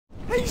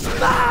He's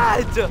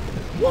mad!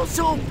 What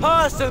sort of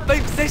person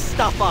thinks this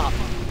stuff up?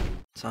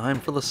 Time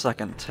for the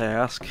second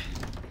task.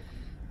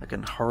 I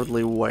can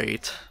hardly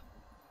wait.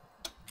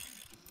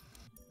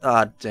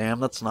 Ah, damn,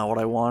 that's not what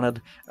I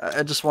wanted.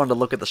 I just wanted to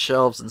look at the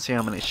shelves and see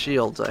how many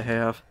shields I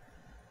have.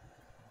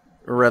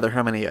 Or rather,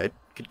 how many I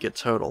could get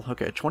total.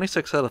 Okay,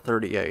 26 out of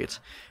 38.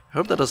 I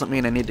hope that doesn't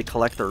mean I need to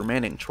collect the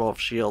remaining 12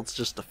 shields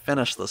just to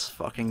finish this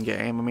fucking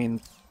game. I mean,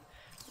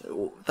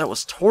 that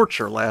was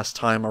torture last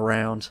time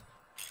around.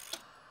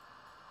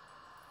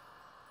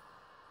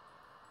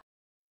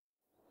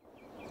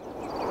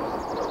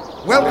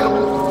 Welcome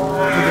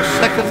to the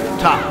second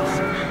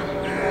task.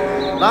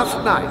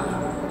 Last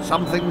night,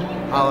 something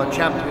our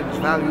champions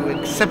value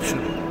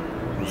exceptionally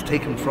was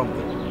taken from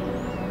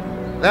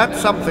them. That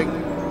something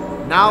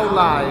now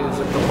lies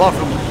at the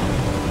bottom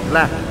of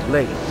Black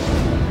Lake.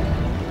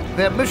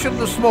 Their mission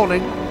this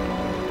morning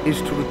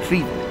is to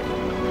retrieve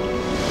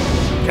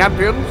it.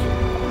 Champions,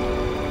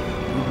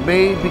 you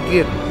may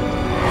begin.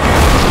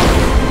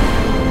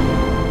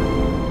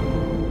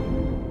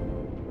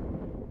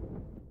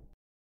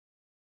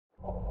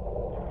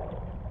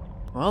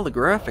 Well, the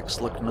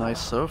graphics look nice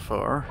so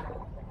far.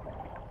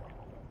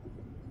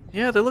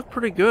 Yeah, they look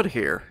pretty good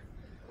here.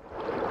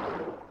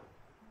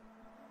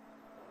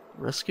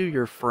 Rescue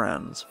your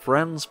friends.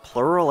 Friends,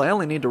 plural? I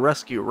only need to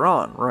rescue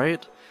Ron,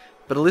 right?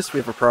 But at least we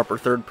have a proper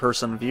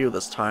third-person view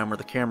this time where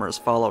the camera is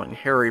following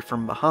Harry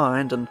from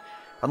behind, and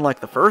unlike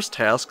the first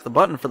task, the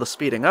button for the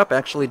speeding up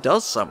actually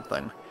does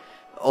something.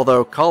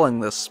 Although calling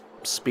this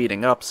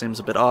speeding up seems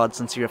a bit odd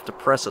since you have to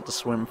press it to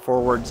swim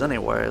forwards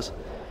anyways.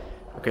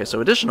 Okay,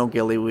 so additional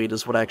gillyweed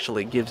is what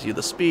actually gives you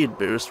the speed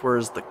boost,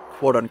 whereas the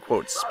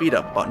quote-unquote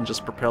speed-up button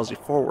just propels you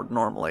forward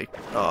normally.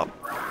 Oh,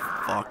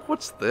 fuck,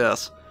 what's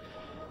this?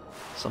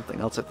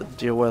 Something else I have to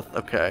deal with?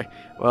 Okay,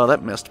 well,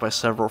 that missed by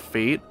several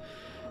feet.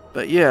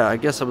 But yeah, I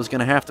guess I was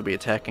gonna have to be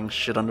attacking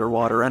shit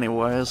underwater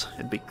anyways.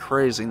 It'd be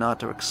crazy not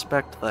to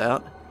expect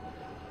that.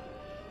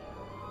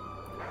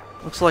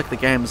 Looks like the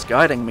game's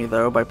guiding me,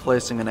 though, by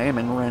placing an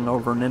aiming ring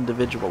over an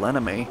individual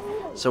enemy.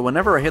 So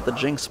whenever I hit the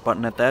Jinx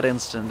button at that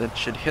instant, it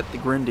should hit the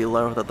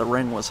Grindylow that the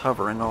ring was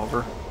hovering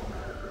over.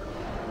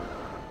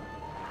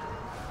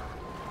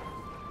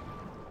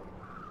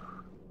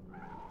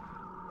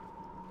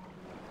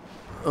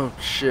 Oh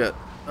shit.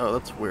 Oh,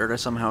 that's weird. I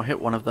somehow hit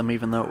one of them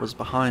even though it was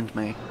behind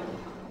me.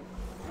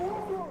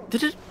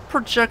 Did it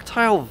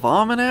projectile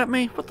vomit at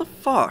me? What the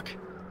fuck?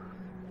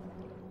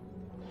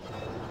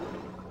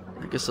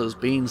 I guess those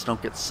beans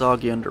don't get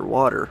soggy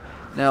underwater.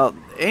 Now,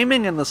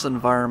 aiming in this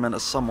environment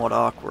is somewhat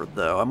awkward,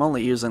 though. I'm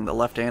only using the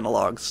left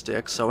analog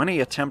stick, so any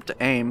attempt to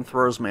aim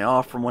throws me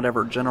off from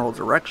whatever general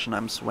direction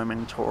I'm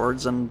swimming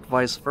towards, and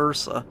vice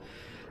versa.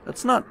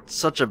 That's not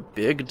such a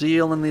big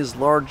deal in these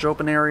large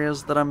open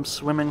areas that I'm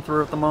swimming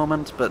through at the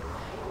moment, but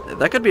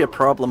that could be a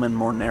problem in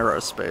more narrow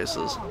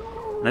spaces.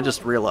 And I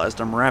just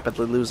realized I'm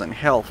rapidly losing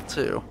health,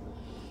 too.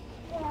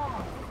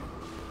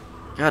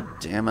 God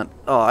damn it.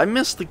 Oh, I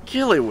missed the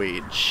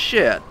gillyweed.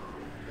 Shit.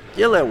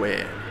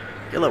 Gillyweed.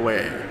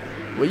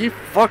 Gillyweed. Will you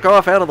fuck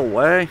off out of the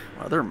way?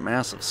 Oh, there are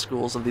massive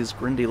schools of these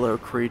Grindylow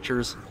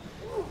creatures.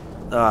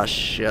 Ah,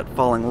 shit.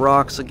 Falling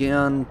rocks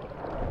again.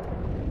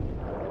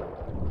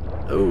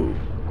 Ooh.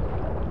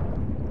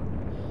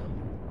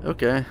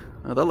 Okay.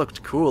 Oh, that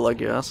looked cool, I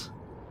guess.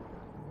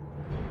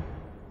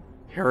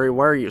 Harry,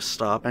 why are you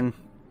stopping?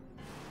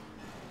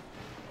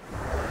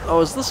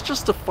 Oh, is this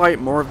just to fight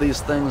more of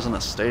these things in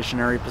a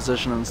stationary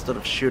position instead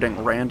of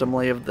shooting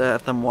randomly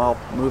at them while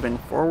moving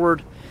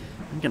forward?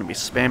 I'm gonna be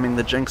spamming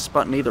the Jinx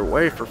button either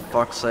way, for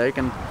fuck's sake,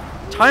 and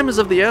time is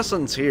of the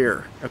essence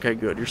here. Okay,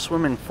 good, you're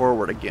swimming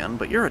forward again,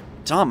 but you're a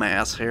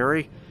dumbass,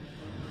 Harry.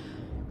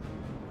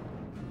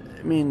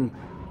 I mean,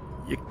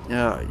 you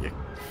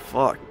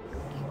fuck.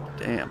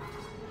 Damn.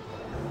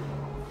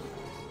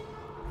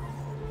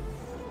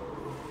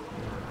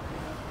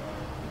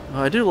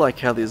 I do like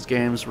how these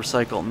games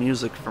recycle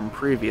music from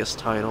previous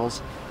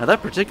titles. Now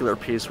that particular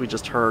piece we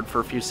just heard for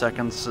a few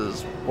seconds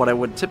is what I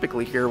would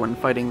typically hear when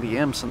fighting the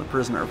imps in the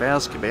Prisoner of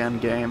Azkaban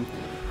game.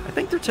 I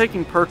think they're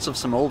taking parts of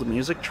some old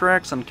music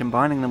tracks and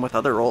combining them with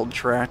other old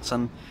tracks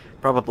and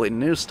probably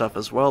new stuff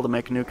as well to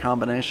make new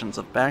combinations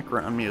of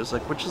background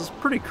music, which is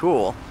pretty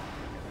cool.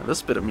 Now,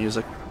 this bit of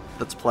music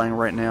that's playing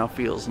right now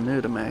feels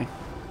new to me.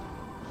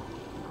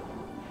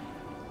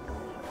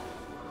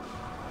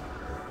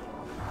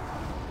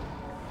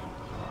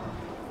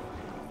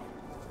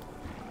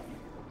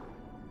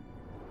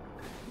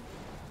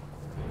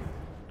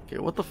 Okay,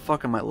 what the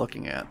fuck am I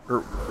looking at? Or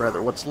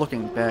rather, what's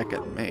looking back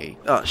at me?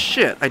 Oh,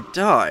 shit, I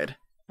died!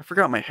 I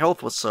forgot my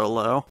health was so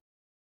low.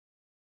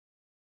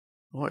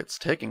 Boy, it's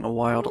taking a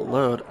while to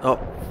load. Oh,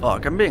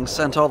 fuck, I'm being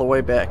sent all the way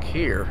back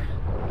here.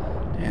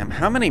 Damn,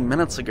 how many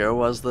minutes ago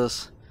was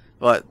this?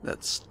 Well,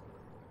 that's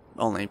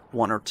only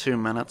 1 or 2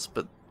 minutes,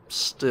 but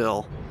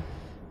still.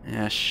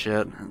 Yeah,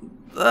 shit.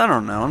 I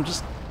don't know, I'm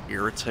just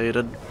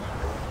irritated.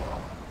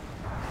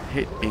 I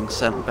hate being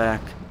sent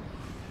back.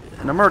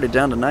 And I'm already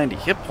down to 90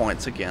 hit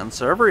points again,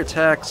 so every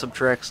attack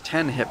subtracts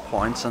 10 hit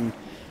points, and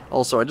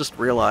Also, I just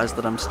realized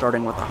that I'm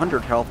starting with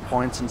 100 health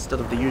points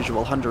instead of the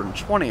usual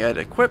 120 I'd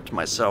equipped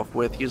myself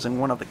with using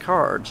one of the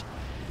cards.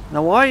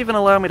 Now, why even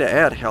allow me to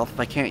add health if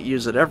I can't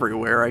use it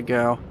everywhere I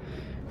go?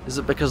 Is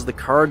it because the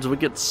cards would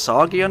get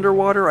soggy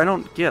underwater? I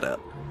don't get it.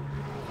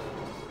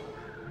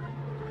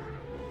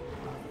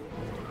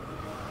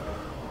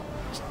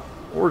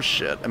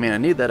 Horseshit. I mean, I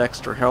need that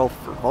extra health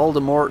for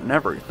Voldemort and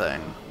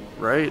everything,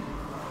 right?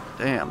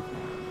 Damn.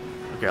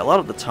 Okay, a lot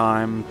of the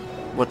time,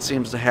 what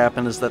seems to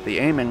happen is that the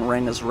aiming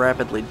ring is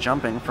rapidly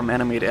jumping from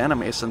enemy to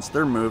enemy since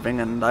they're moving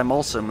and I'm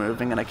also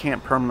moving and I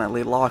can't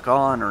permanently lock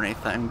on or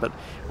anything, but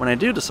when I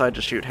do decide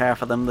to shoot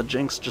half of them, the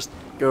jinx just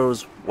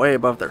goes way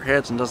above their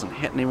heads and doesn't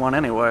hit anyone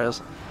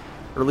anyways.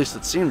 Or at least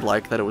it seemed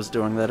like that it was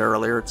doing that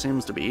earlier. It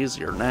seems to be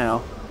easier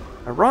now.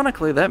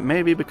 Ironically, that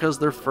may be because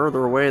they're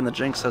further away and the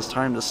jinx has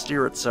time to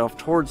steer itself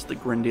towards the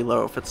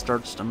Grindylow if it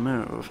starts to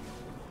move.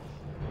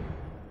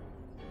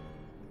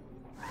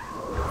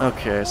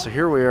 Okay, so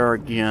here we are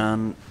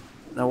again.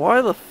 Now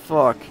why the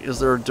fuck is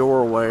there a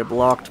doorway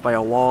blocked by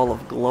a wall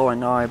of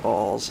glowing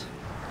eyeballs?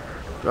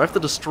 Do I have to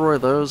destroy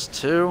those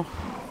too?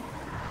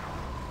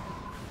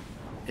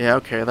 Yeah,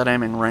 okay, that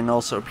aiming ring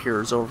also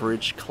appears over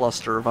each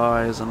cluster of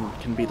eyes and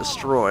can be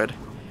destroyed.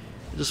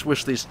 I just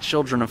wish these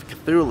children of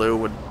Cthulhu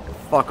would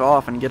fuck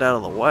off and get out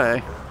of the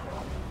way.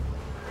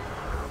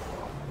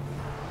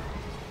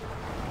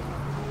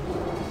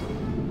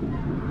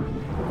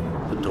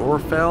 The door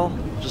fell?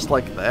 Just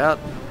like that?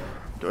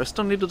 Do I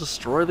still need to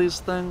destroy these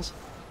things?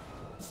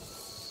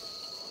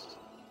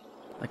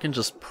 I can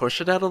just push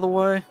it out of the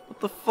way?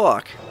 What the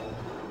fuck?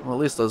 Well, at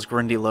least those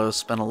Grindylows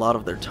spent a lot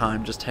of their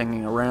time just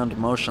hanging around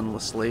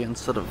motionlessly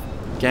instead of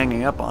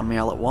ganging up on me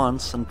all at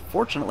once, and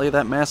fortunately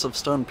that massive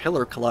stone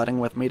pillar colliding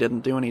with me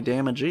didn't do any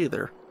damage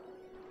either.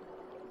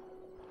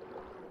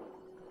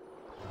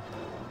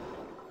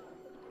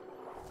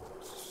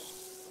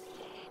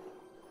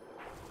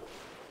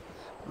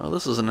 Well,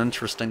 this is an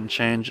interesting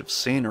change of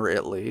scenery,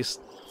 at least.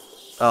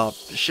 Oh,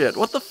 shit,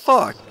 what the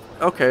fuck?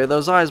 Okay,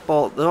 the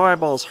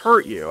eyeballs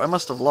hurt you. I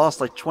must have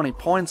lost like 20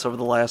 points over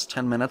the last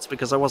 10 minutes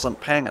because I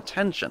wasn't paying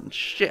attention.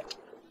 Shit.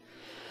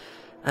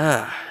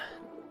 Ah,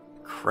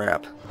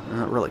 crap.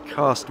 That really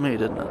cost me,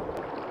 didn't it?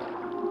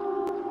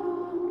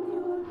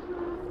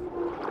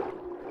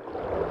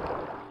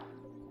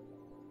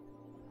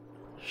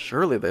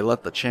 Surely they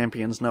let the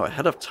champions know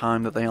ahead of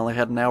time that they only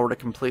had an hour to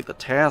complete the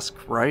task,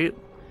 right?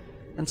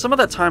 And some of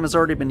that time has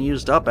already been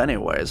used up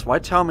anyways. Why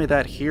tell me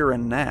that here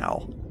and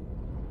now?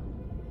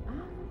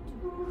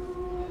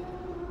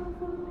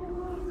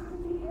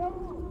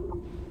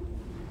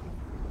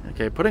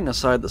 Okay, putting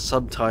aside the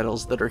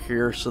subtitles that are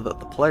here so that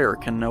the player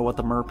can know what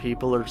the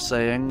merpeople are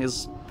saying,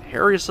 is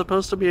Harry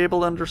supposed to be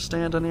able to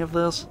understand any of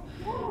this?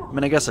 I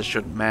mean, I guess it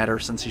shouldn't matter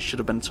since he should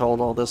have been told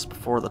all this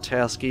before the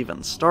task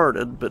even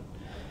started, but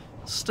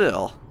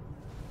still.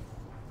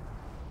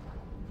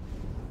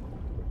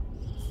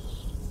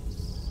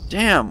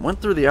 Damn,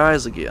 went through the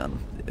eyes again.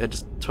 I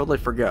just totally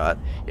forgot.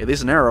 Yeah,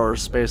 these narrower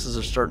spaces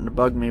are starting to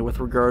bug me with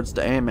regards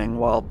to aiming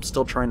while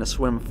still trying to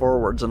swim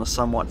forwards in a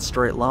somewhat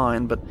straight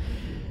line, but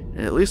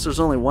at least there's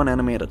only one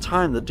enemy at a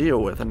time to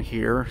deal with in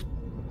here.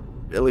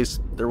 At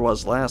least there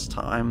was last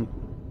time.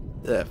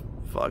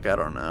 Fuck, I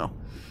don't know.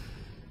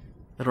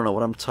 I don't know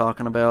what I'm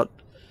talking about.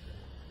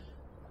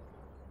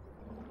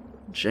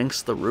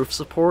 Jinx the roof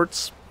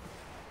supports?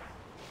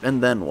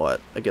 And then what?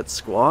 I get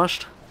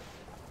squashed?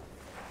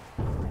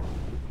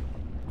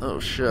 Oh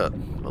shit.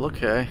 Well,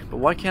 okay, but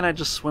why can't I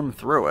just swim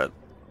through it?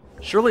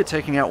 Surely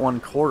taking out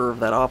 1/4 of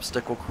that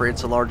obstacle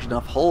creates a large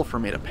enough hole for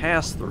me to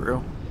pass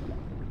through.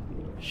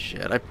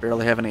 Shit, I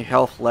barely have any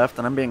health left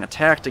and I'm being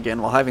attacked again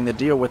while having to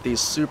deal with these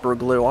super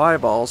glue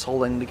eyeballs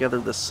holding together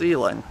the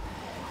ceiling.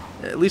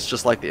 At least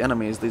just like the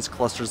enemies, these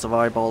clusters of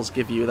eyeballs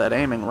give you that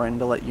aiming ring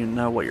to let you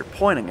know what you're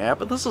pointing at,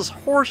 but this is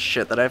horse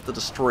shit that I have to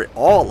destroy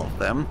all of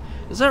them.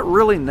 Is that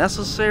really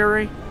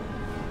necessary?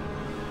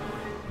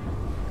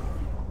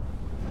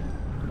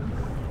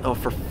 Oh,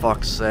 for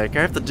fuck's sake,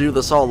 I have to do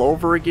this all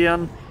over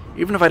again?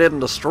 Even if I didn't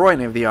destroy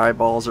any of the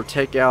eyeballs or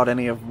take out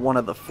any of one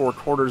of the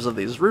 4/4 of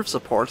these roof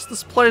supports,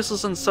 this place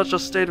is in such a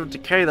state of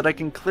decay that I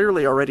can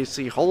clearly already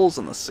see holes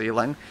in the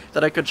ceiling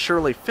that I could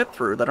surely fit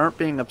through that aren't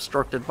being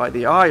obstructed by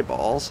the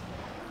eyeballs.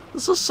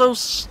 This is so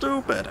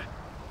stupid.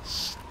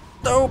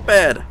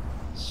 Stupid!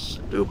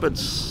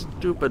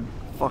 Stupid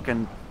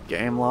fucking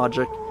game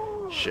logic.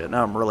 Shit,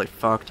 now I'm really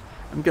fucked.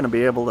 I'm not gonna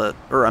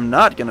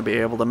be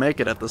able to make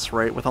it at this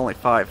rate with only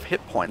 5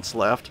 hit points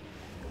left.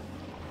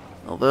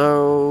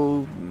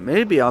 Although,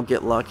 maybe I'll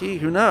get lucky,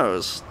 who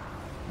knows?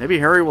 Maybe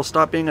Harry will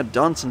stop being a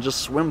dunce and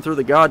just swim through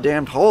the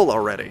goddamned hole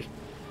already.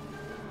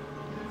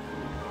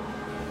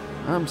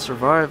 I've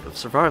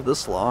survived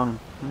this long.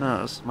 Who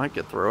knows? Might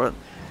get through it.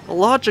 The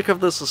logic of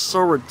this is so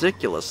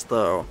ridiculous,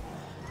 though.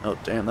 Oh,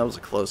 damn, that was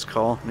a close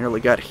call. Nearly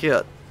got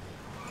hit.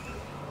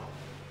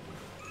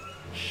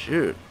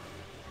 Shoot.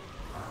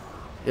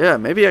 Yeah,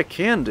 maybe I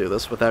can do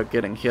this without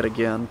getting hit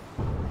again.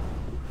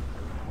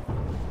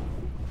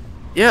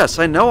 Yes,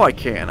 I know I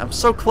can. I'm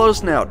so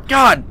close now.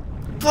 God!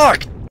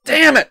 Fuck!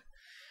 Damn it!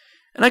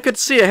 And I could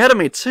see ahead of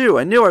me, too.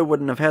 I knew I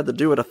wouldn't have had to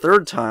do it a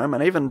third time,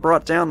 and I even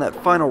brought down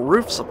that final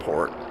roof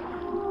support.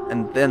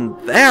 And then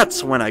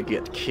that's when I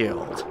get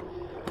killed.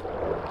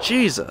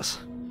 Jesus.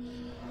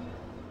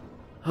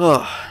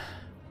 Ugh.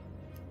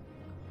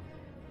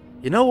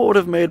 You know what would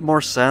have made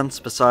more sense,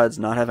 besides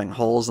not having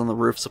holes in the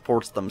roof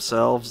supports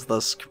themselves,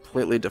 thus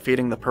completely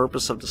defeating the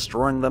purpose of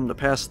destroying them to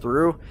pass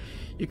through?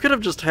 You could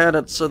have just had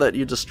it so that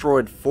you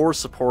destroyed 4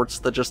 supports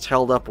that just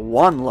held up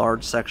one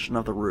large section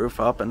of the roof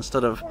up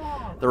instead of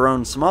their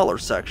own smaller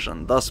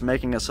section, thus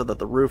making it so that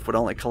the roof would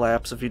only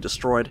collapse if you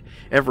destroyed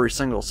every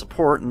single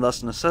support, and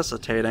thus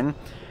necessitating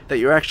that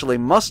you actually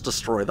must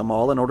destroy them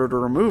all in order to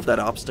remove that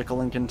obstacle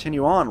and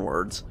continue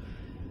onwards.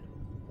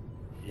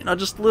 You know,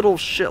 just little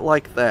shit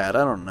like that.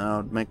 I don't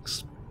know. It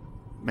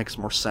makes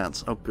more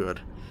sense. Oh,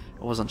 good.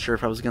 I wasn't sure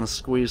if I was going to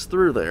squeeze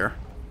through there.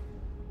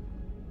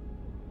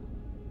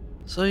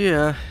 So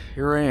yeah,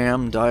 here I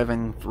am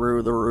diving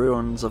through the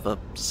ruins of a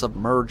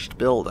submerged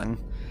building.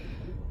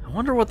 I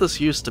wonder what this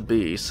used to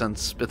be,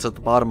 since it's at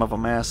the bottom of a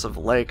massive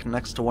lake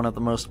next to one of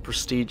the most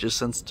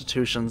prestigious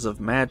institutions of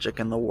magic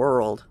in the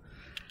world.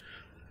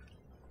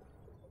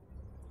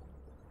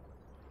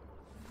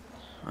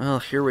 Well,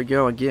 here we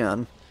go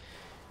again.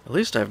 At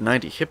least I have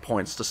 90 hit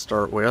points to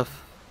start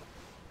with.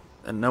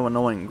 And no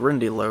annoying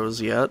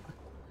Grindylows yet.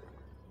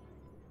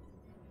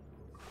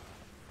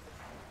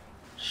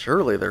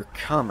 Surely they're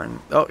coming.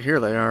 Oh, here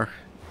they are.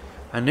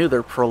 I knew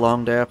their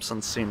prolonged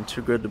absence seemed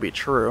too good to be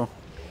true.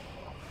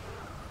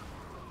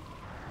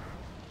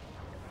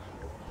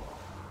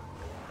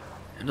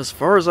 And as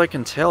far as I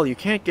can tell, you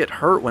can't get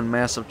hurt when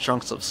massive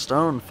chunks of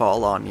stone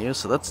fall on you,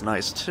 so that's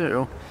nice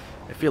too.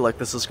 I feel like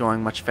this is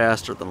going much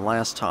faster than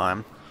last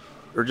time.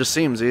 Or just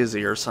seems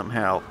easier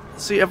somehow.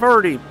 See, I've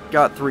already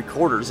got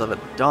 3/4 of it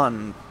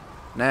done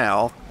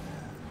now.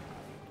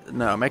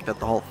 No, make that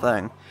the whole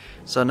thing.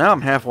 So now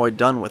I'm halfway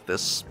done with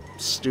this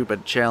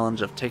stupid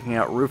challenge of taking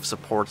out roof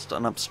supports to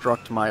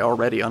unobstruct my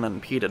already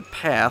unimpeded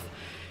path.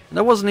 And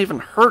I wasn't even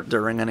hurt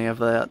during any of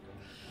that.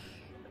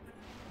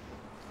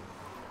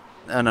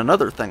 And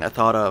another thing I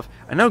thought of,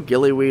 I know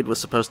gillyweed was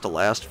supposed to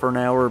last for an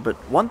hour, but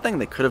one thing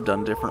they could have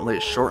done differently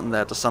is shorten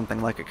that to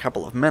something like a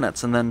couple of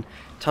minutes, and then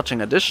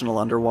touching additional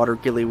underwater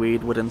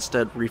gillyweed would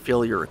instead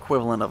refill your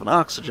equivalent of an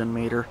oxygen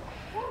meter.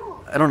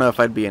 I don't know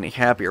if I'd be any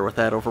happier with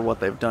that over what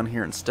they've done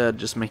here instead,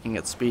 just making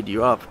it speed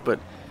you up, but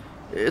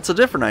it's a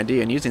different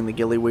idea, and using the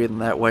gillyweed in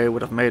that way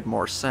would have made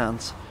more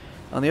sense.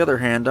 On the other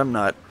hand, I'm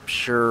not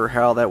sure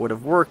how that would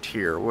have worked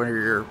here, where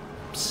you're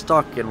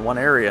stuck in one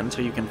area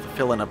until you can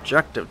fulfill an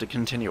objective to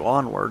continue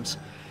onwards.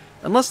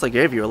 Unless they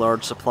gave you a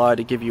large supply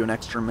to give you an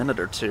extra minute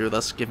or two,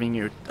 thus giving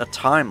you a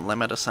time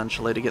limit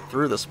essentially to get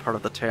through this part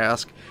of the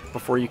task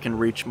before you can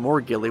reach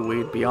more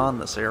gillyweed beyond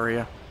this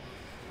area.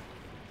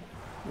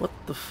 What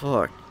the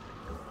fuck?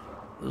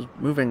 Those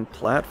moving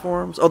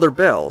platforms? Oh, they're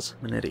bells.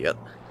 I'm an idiot.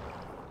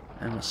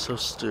 I'm so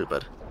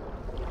stupid.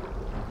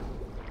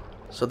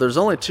 So there's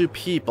only 2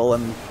 people,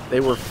 and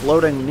they were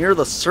floating near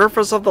the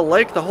surface of the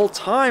lake the whole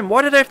time.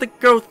 Why did I have to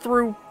go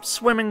through,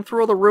 swimming through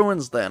all the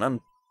ruins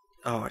then?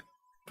 Oh,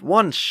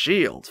 1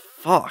 shield.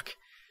 Fuck.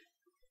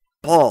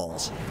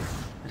 Balls.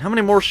 And how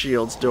many more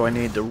shields do I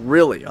need to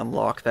really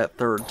unlock that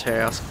 3rd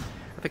task?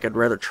 I think I'd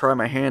rather try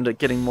my hand at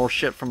getting more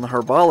shit from the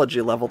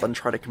herbology level than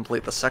try to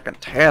complete the 2nd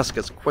task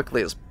as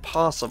quickly as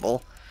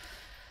possible.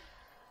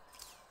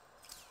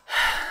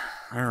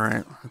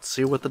 Alright, let's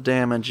see what the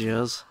damage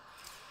is.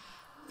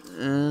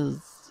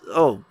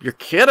 Oh, you're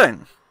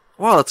kidding!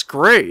 Wow, that's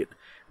great!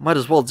 Might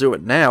as well do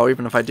it now,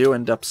 even if I do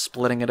end up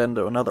splitting it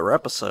into another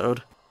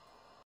episode.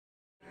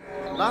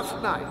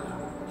 Last night,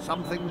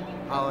 something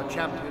our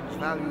champions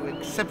value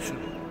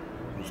exceptionally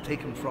was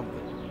taken from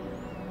them.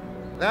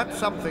 That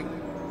something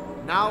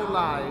now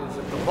lies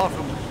at the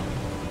bottom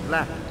of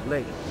Black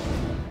Lake.